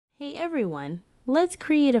Hey everyone, let's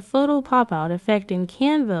create a photo pop-out effect in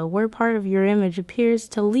Canva where part of your image appears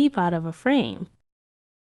to leap out of a frame.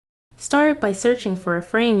 Start by searching for a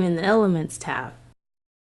frame in the Elements tab.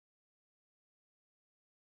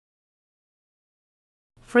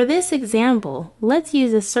 For this example, let's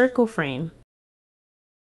use a circle frame.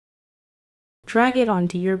 Drag it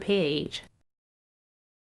onto your page.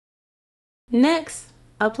 Next,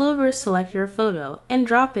 upload or select your photo and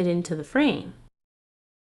drop it into the frame.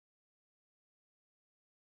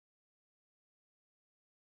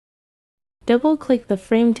 Double-click the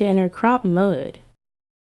frame to enter crop mode.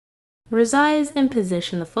 Resize and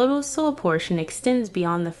position the photo so a portion extends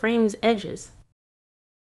beyond the frame's edges.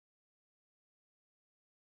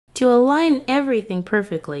 To align everything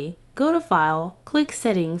perfectly, go to File, click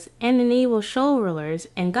Settings, and enable Show Rulers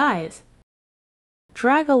and Guides.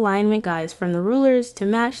 Drag alignment guides from the rulers to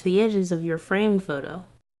match the edges of your framed photo.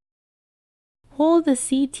 Hold the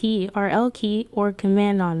CT or L key or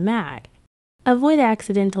Command on Mac. Avoid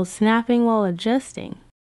accidental snapping while adjusting.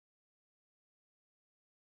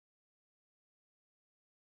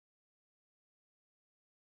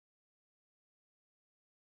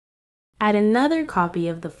 Add another copy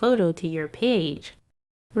of the photo to your page.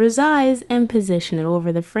 Resize and position it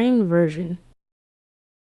over the framed version.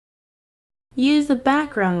 Use the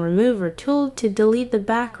Background Remover tool to delete the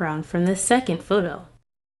background from the second photo.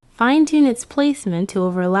 Fine-tune its placement to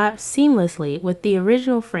overlap seamlessly with the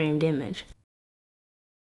original framed image.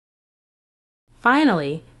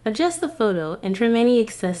 Finally, adjust the photo and trim any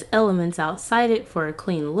excess elements outside it for a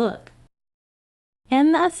clean look.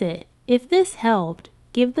 And that's it. If this helped,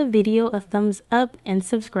 give the video a thumbs up and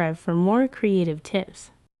subscribe for more creative tips.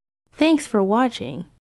 Thanks for watching.